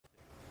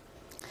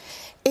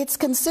It's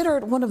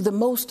considered one of the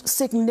most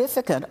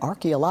significant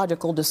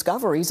archaeological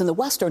discoveries in the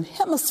Western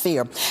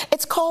Hemisphere.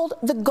 It's called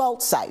the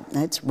Gault site.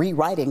 It's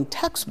rewriting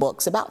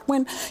textbooks about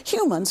when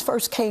humans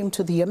first came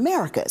to the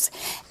Americas.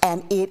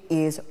 And it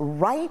is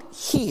right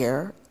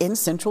here in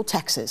Central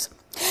Texas.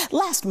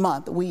 Last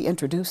month, we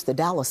introduced the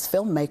Dallas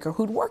filmmaker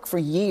who'd worked for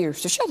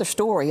years to share the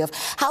story of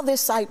how this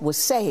site was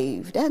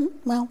saved. And,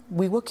 well,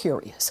 we were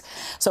curious.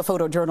 So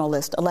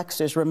photojournalist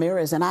Alexis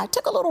Ramirez and I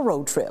took a little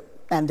road trip.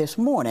 And this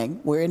morning,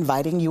 we're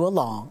inviting you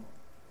along.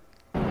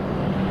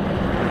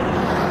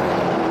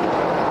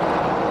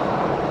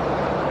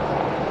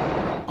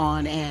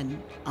 On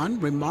an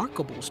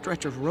unremarkable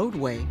stretch of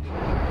roadway,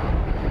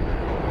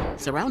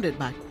 surrounded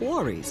by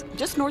quarries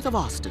just north of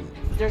Austin.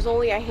 There's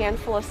only a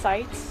handful of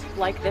sites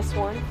like this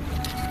one.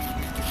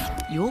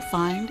 You'll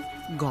find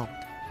Gault,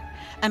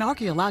 an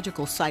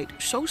archaeological site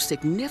so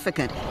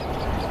significant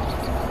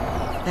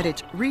that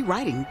it's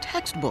rewriting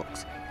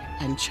textbooks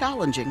and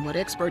challenging what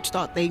experts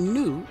thought they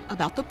knew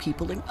about the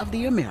peopling of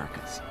the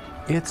Americas.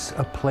 It's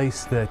a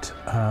place that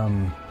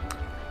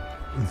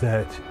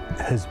that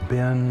has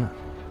been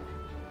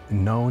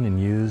known and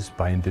used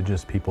by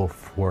indigenous people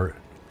for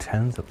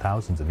tens of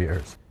thousands of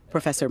years.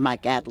 Professor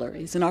Mike Adler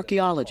is an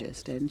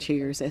archaeologist and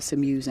chairs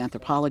SMU's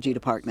anthropology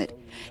department.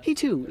 He,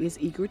 too, is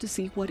eager to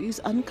see what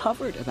is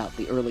uncovered about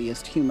the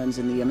earliest humans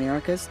in the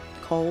Americas,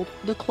 called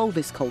the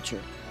Clovis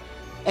culture.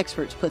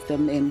 Experts put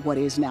them in what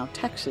is now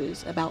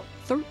Texas about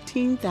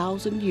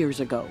 13,000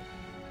 years ago.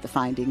 The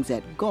findings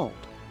at Gault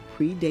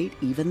predate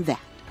even that.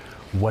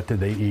 What did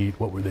they eat?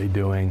 What were they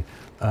doing?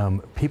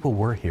 People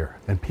were here,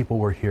 and people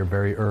were here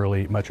very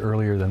early, much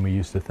earlier than we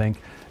used to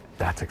think.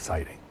 That's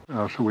exciting.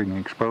 So we can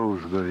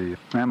expose the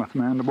mammoth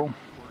mandible.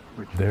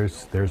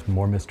 There's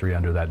more mystery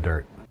under that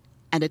dirt.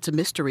 And it's a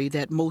mystery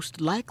that most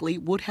likely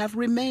would have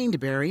remained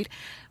buried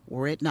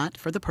were it not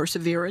for the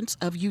perseverance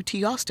of UT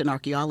Austin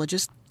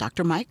archaeologist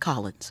Dr. Mike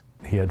Collins.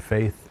 He had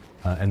faith,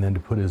 and then to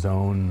put his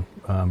own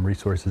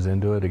resources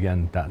into it,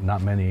 again,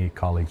 not many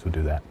colleagues would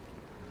do that.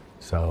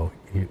 So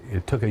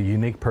it took a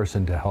unique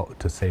person to help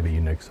to save a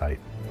unique site.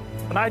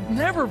 And I'd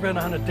never been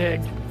on a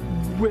dig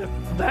with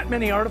that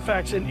many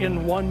artifacts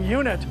in one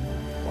unit.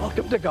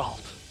 Welcome to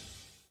Gault.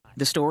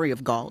 The story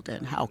of Gault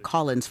and how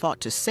Collins fought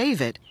to save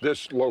it.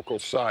 This local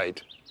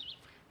site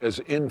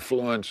has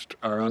influenced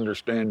our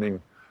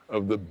understanding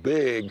of the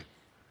big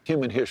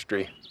human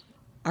history.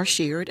 Are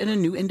shared in a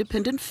new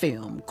independent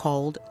film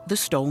called The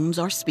Stones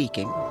Are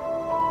Speaking.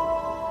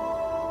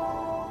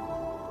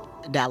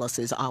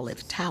 Dallas's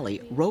Olive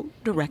Talley wrote,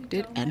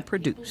 directed, and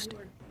produced.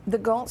 The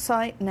Gault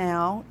site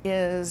now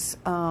is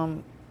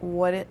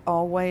what it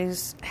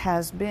always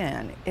has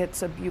been.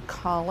 It's a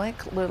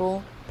bucolic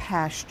little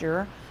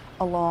pasture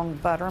along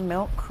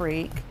Buttermilk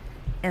Creek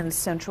in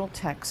Central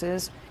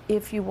Texas.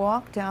 If you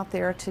walked out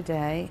there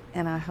today,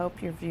 and I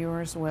hope your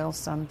viewers will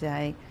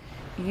someday,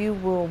 you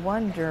will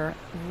wonder,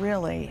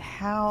 really,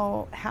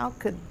 how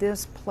could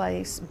this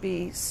place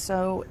be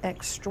so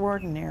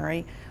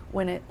extraordinary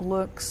when it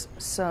looks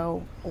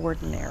so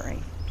ordinary?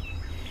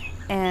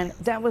 And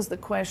that was the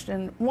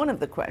question, one of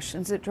the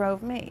questions that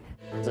drove me.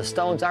 The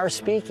stones are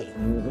speaking.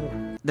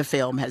 Mm-hmm. The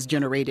film has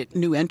generated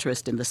new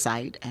interest in the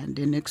site and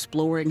in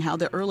exploring how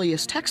the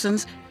earliest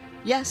Texans,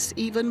 yes,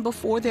 even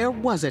before there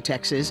was a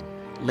Texas,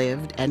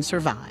 lived and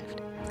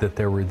survived. That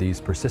there were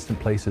these persistent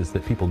places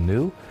that people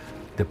knew,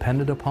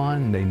 depended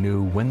upon. They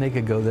knew when they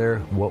could go there,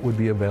 what would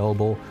be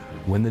available,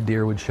 when the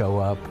deer would show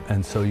up,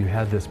 and so you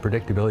had this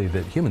predictability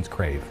that humans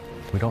crave.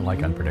 We don't like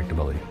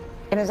unpredictability.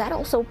 And is that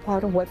also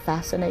part of what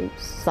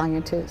fascinates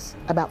scientists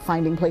about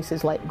finding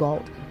places like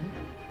Gault?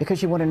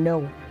 Because you want to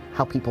know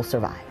how people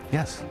survive.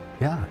 Yes,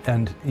 yeah,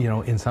 and you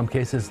know, in some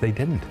cases they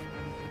didn't.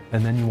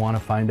 And then you want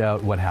to find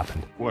out what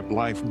happened. What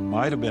life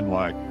might have been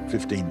like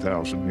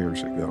 15,000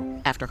 years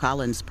ago. After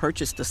Collins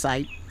purchased the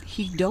site,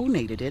 he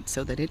donated it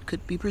so that it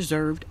could be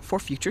preserved for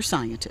future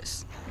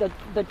scientists.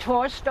 The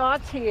tour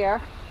starts here,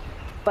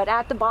 but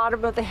at the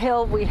bottom of the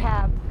hill we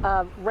have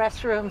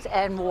restrooms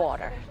and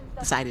water.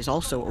 The site is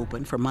also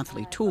open for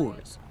monthly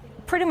tours.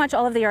 Pretty much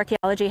all of the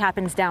archaeology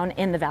happens down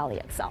in the valley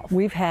itself.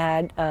 We've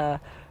had a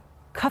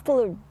couple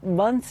of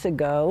months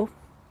ago,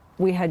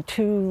 we had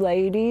two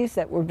ladies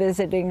that were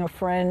visiting a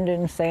friend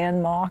in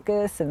San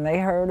Marcos, and they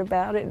heard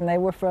about it, and they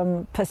were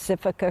from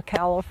Pacifica,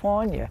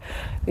 California,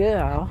 you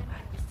know.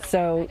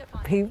 So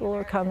people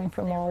are coming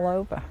from all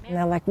over. And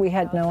they're like, we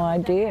had no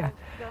idea,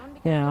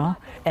 you know.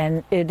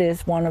 And it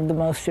is one of the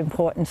most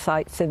important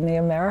sites in the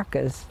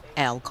Americas.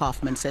 Al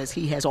Kaufman says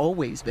he has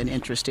always been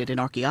interested in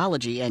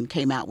archaeology and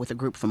came out with a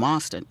group from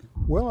Austin.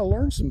 Well, I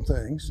learned some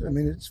things. I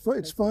mean,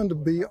 it's fun to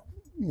be,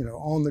 you know,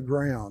 on the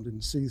ground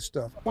and see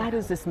stuff. Why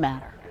does this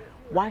matter?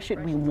 Why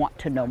should we want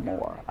to know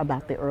more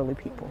about the early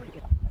people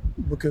here?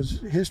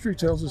 Because history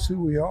tells us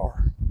who we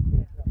are.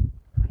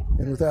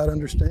 And without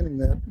understanding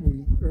that,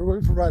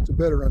 it provides a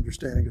better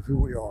understanding of who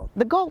we are.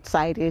 The Gault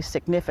site is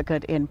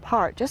significant in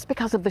part just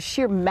because of the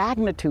sheer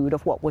magnitude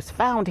of what was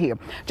found here.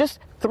 Just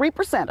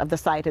 3% of the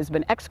site has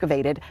been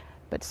excavated,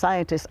 but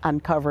scientists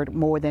uncovered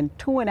more than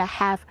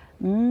 2.5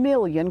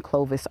 million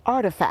Clovis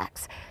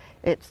artifacts.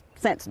 It's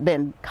since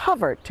been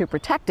covered to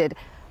protect it,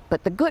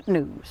 but the good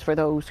news for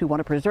those who want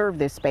to preserve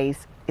this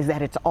space is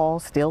that it's all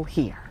still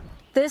here.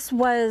 This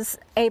was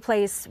a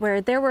place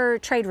where there were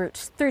trade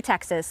routes through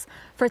Texas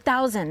for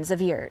thousands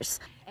of years.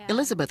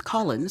 Elizabeth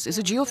Collins is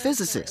a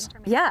geophysicist.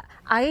 Yeah,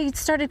 I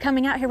started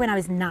coming out here when I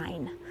was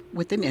 9.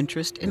 With an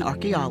interest in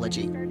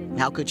archaeology.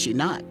 How could she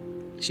not?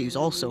 She's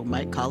also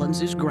Mike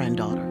Collins'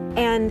 granddaughter.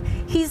 And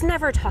he's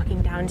never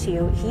talking down to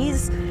you.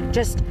 He's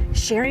just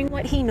sharing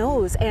what he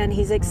knows, and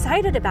he's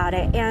excited about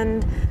it.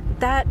 And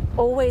that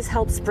always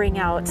helps bring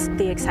out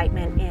the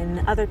excitement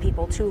in other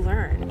people to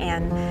learn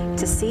and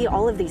to see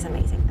all of these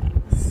amazing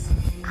things.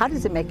 How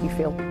does it make you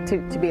feel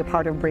to be a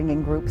part of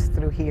bringing groups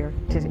through here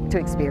to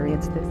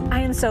experience this? I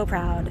am so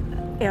proud.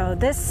 You know,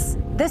 this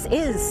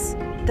is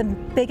the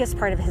biggest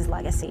part of his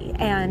legacy,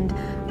 and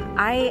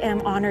I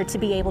am honored to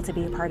be able to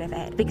be a part of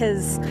it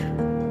because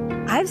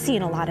I've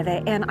seen a lot of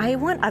it, and I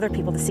want other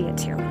people to see it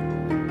too.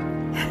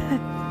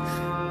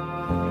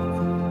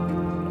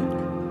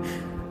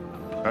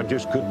 I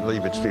just couldn't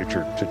leave its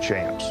future to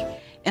chance.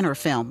 In her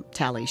film,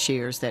 Tally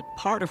shares that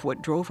part of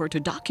what drove her to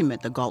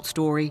document the Gault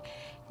story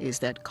is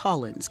that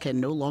Collins can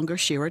no longer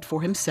share it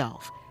for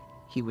himself.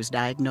 He was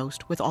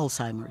diagnosed with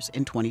Alzheimer's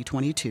in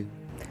 2022.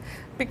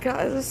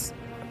 Because,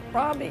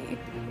 Robbie,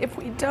 if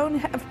we don't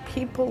have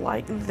people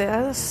like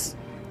this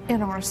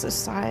in our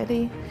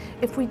society,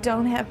 if we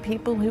don't have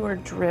people who are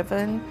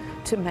driven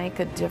to make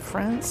a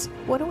difference,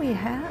 what do we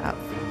have?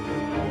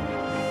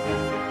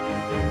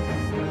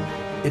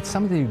 It's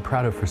something to be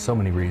proud of for so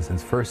many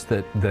reasons. First,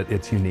 that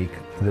it's unique,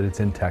 that it's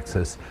in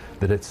Texas,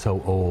 that it's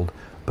so old,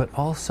 but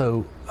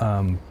also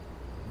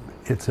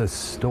it's a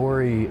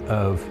story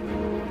of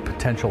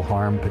potential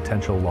harm,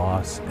 potential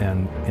loss,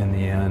 and in the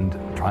end,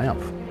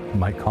 triumph.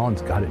 Mike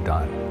Collins got it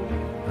done,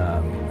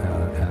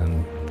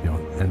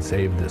 and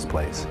saved this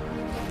place.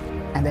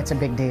 And that's a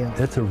big deal.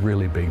 It's a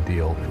really big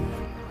deal.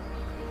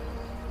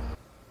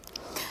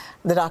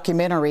 The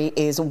documentary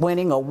is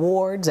winning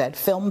awards at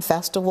film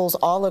festivals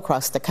all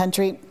across the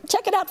country.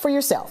 Check it out for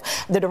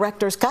yourself. The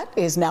director's cut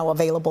is now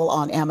available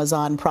on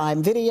Amazon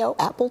Prime Video,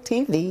 Apple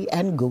TV,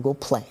 and Google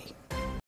Play.